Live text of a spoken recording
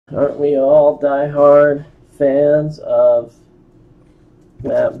Aren't we all diehard fans of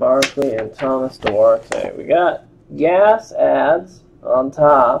Matt Barkley and Thomas Duarte? We got gas ads on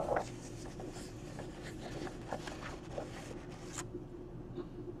top.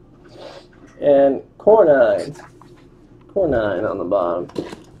 And Core 9 on the bottom.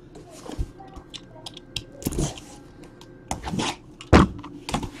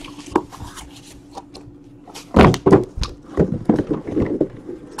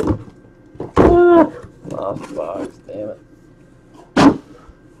 Lost the box, damn it.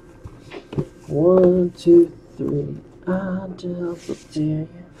 1, 2, 3. I'll double dare you.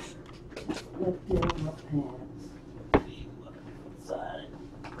 Lift in my pants. Inside.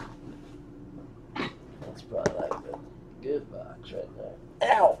 That's probably like the good box right there.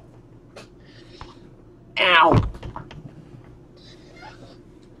 Ow! Ow!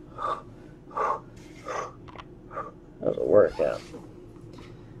 That was a workout.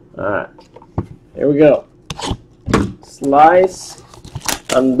 Alright. Here we go. Slice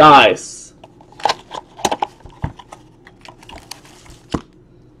and dice.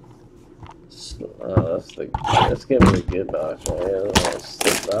 Let's give me the good box right here. Let's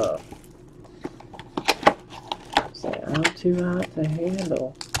slip off. It's like, I'm too hot to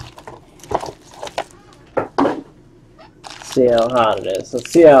handle. Let's see how hot it is. Let's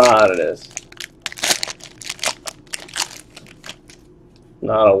see how hot it is.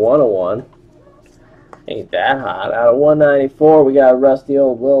 Not a 101. Ain't that hot. Out of 194, we got Rusty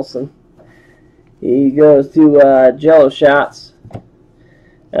Old Wilson. He goes to Jello Shots.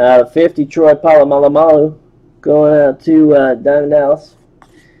 Out of 50, Troy Polamalu going out to Diamond Dallas.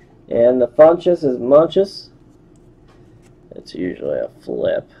 And the Funchess is Munchess. It's usually a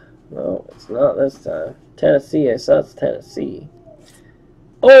flip. No, it's not this time. Tennessee, I saw it's Tennessee.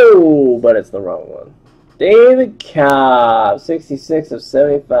 Oh, but it's the wrong one. David Cobb, 66 of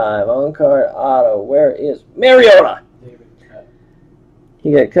 75. On-card auto. Where is Mariota? David cut.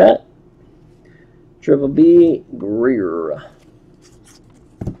 He got cut. Triple B, Greer.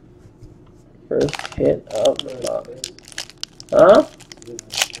 First hit of the box. Huh?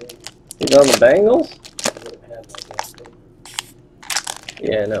 He's on the Bengals?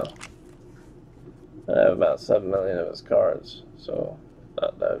 Yeah, no. I have about 7 million of his cards, so I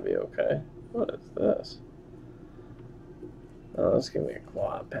thought that would be okay. What is this? Oh, this is going to be a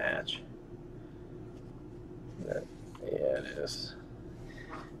quad patch. Yeah, it is.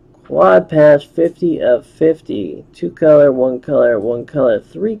 Quad patch, 50 of 50. 2 color, 1 color, 1 color,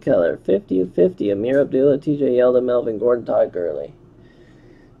 3 color. 50 of 50. Amir Abdullah, TJ Yeldon, Melvin Gordon, Todd Gurley.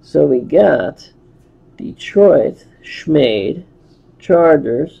 So we got Detroit, Schmade,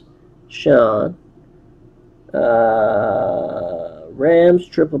 Chargers, Sean, Rams,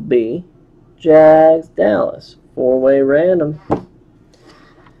 Triple B, Jags, Dallas. 4-way random.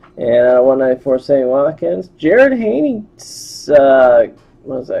 And out of 194, Sammy Watkins. Jared Haney,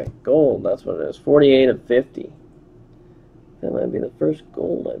 what is that? Gold, that's what it is. 48 of 50. That might be the first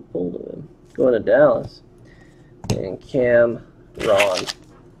gold I pulled of him. Going to Dallas. And Cameron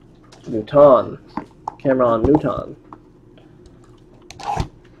Newton.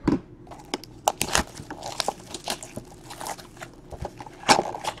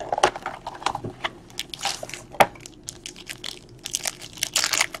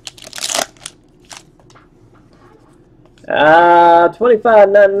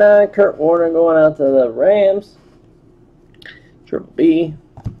 25.99. Kurt Warner going out to the Rams. Triple B.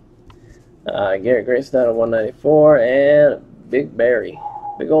 Garrett Grayson out of 194. And Big Barry.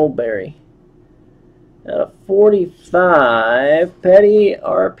 Big old Barry. Out of 45. Petty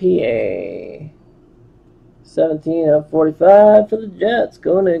RPA. 17 of 45 for the Jets.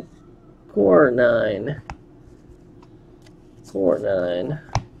 Going to Core 9. Core 9.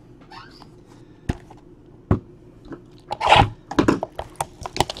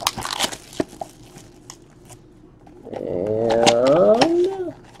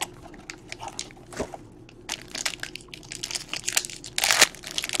 And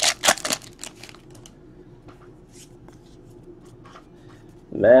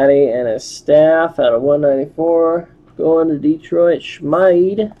Matty and his staff out of 194 going to Detroit.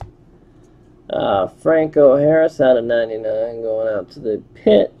 Schmide. Franco Harris out of 99 going out to the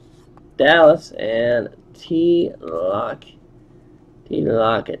Pit. Dallas. And T. Lockett.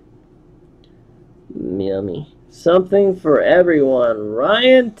 Yummy. Something for everyone.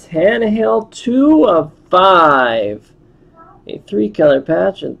 Ryan Tannehill, 2 of 5. A 3-color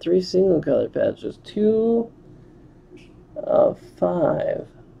patch and 3 single-color patches. 2 of 5.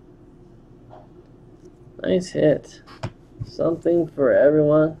 Nice hit. Something for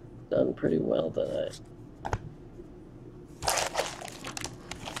everyone. Done pretty well tonight.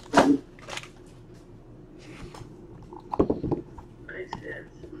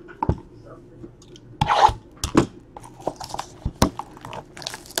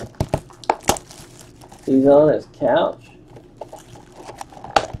 He's on his couch.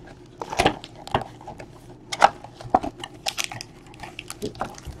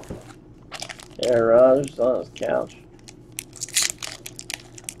 Aaron Rodgers on his couch.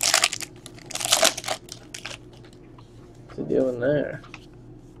 What's he doing there?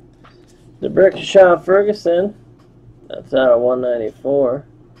 The brick of Sean Ferguson. That's out of 194.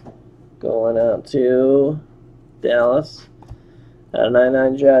 Going out to Dallas. Out of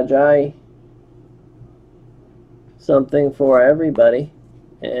 99 Judge. Something for everybody.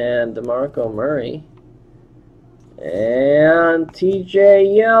 And DeMarco Murray. And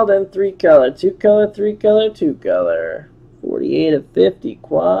TJ Yeldon, 3-color, 2-color, 3-color, 2-color. 48 of 50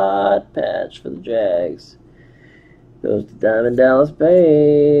 quad patch for the Jags. Goes to Diamond Dallas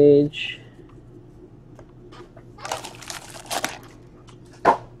Page.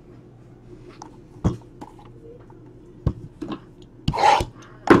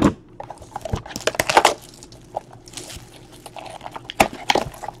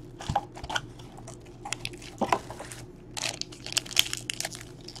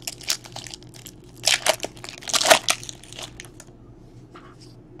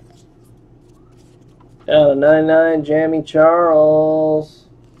 Out of 99, Jamie Charles.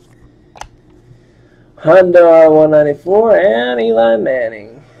 Hundo out of 194, and Eli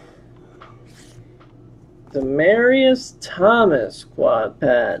Manning. Demarius Thomas quad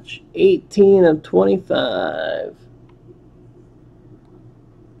patch, 18 of 25.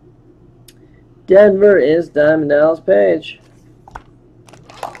 Denver is Diamond Dallas Page.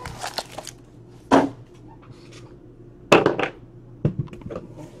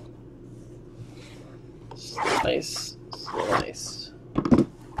 Slice, slice.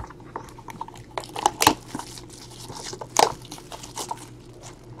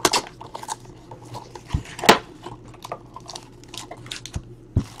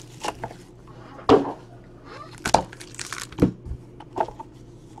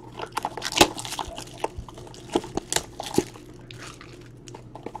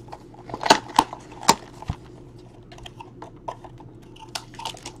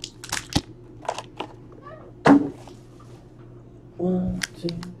 One, two,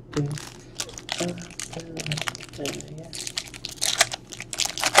 three, 5, 10, yeah.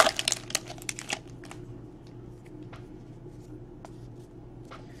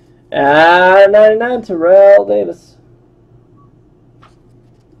 Ah, 99 Terrell Davis.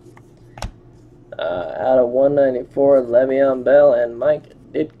 Out of 194, Le'Veon Bell and Mike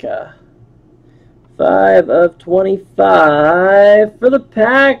Ditka. 5 of 25 for the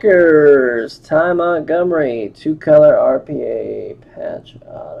Packers. Ty Montgomery, 2-color RPA patch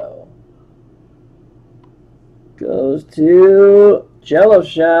auto. Goes to Jello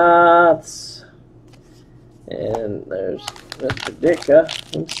Shots. And there's Mr. Ditka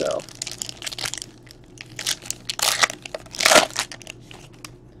himself.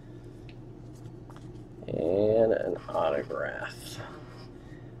 And an autograph.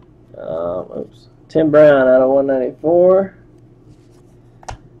 Oops. Tim Brown out of 194.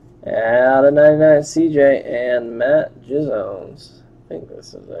 Out of 99, CJ and Matt Gizones. I think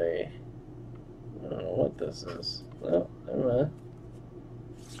this is a... I don't know what this is. Oh, never mind.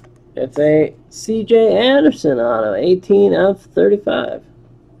 It's a CJ Anderson auto, 18 of 35.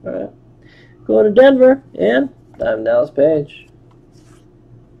 Alright. Going to Denver and Diamond Dallas Page.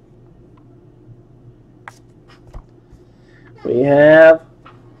 We have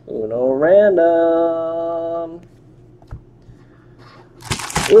Uno Random.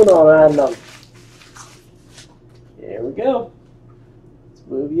 Uno Random. Here we go. Let's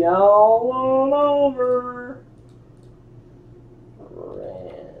move y'all on over.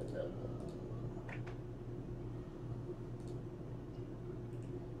 Random.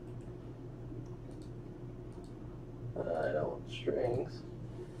 I don't want strings.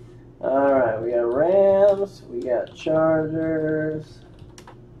 Alright, we got Rams, we got Chargers.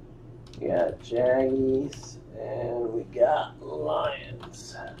 We got Jaggies, and we got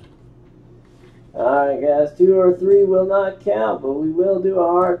Lions. Alright guys, 2 or 3 will not count, but we will do a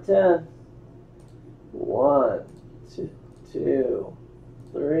hard 10. 1, 2,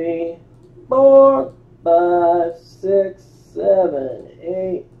 3, 4, 5, 6, 7,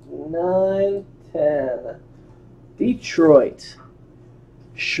 8, 9, 10. Detroit.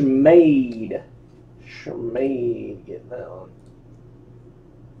 Schmade. Getting that one.